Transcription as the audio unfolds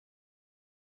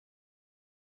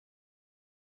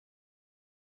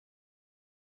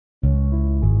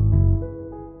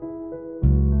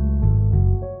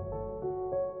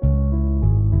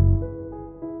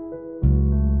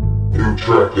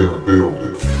NuTRACKK in the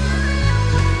building.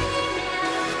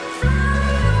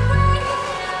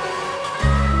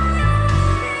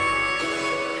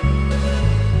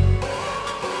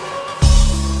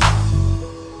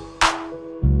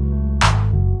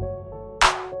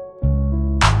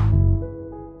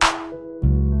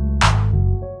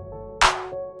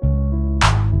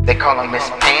 They call her Miss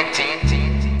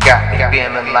Panty. Got me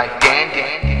feeling like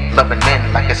dandy. Loving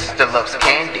men like a sister loves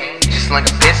candy. She sling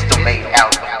a pistol made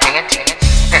out of panties.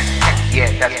 Yeah,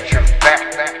 that's a true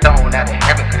fact. Thrown out of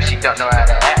heaven cause she don't know how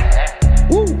to act.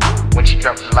 When she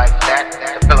drops it like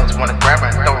that, the fellas wanna grab her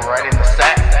and throw her right in the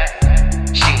sack.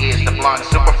 She is the blonde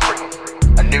super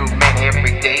freak, a new man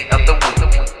every day of the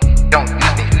week. Don't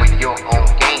use me for your own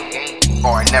game,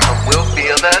 or I never will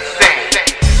feel the same.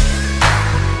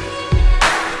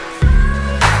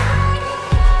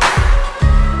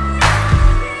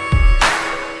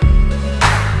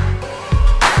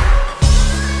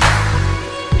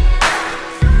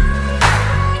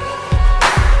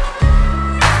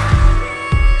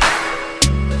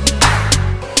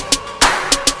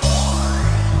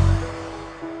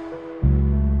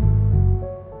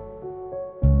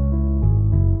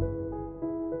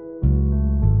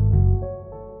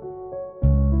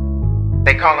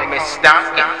 They call her Miss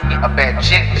Stocking, a bad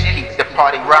chick that keeps the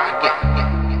party rocking.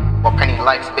 While Penny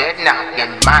likes bed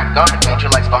knocking, my guardian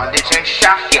angel likes bondage and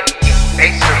shocking.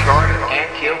 Face your guard and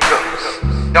kill ghosts.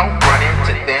 Don't run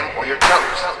into them or your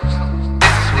toes.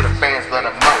 This is who the fans love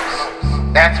the most.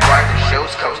 That's why the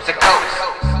show's coast to coast.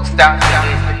 Stocking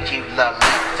is the cute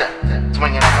Lolita,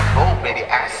 swinging on the bull, baby,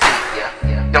 I see ya.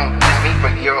 Don't use me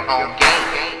for your own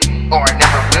game, or I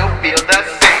never will feel the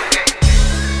same.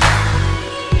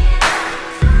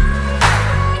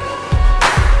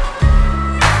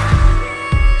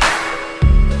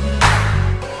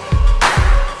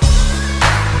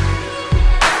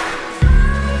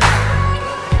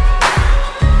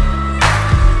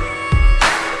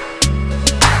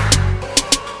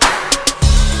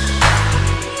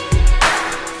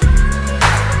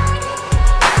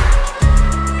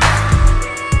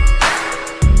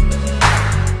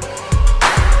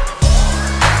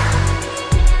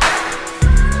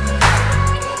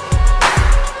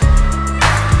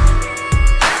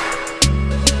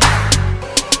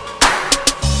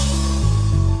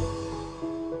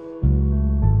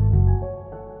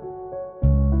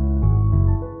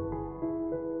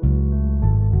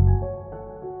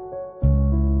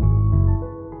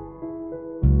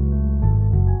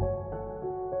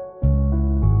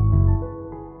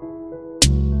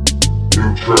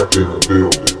 NuTRACKK in the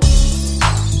building.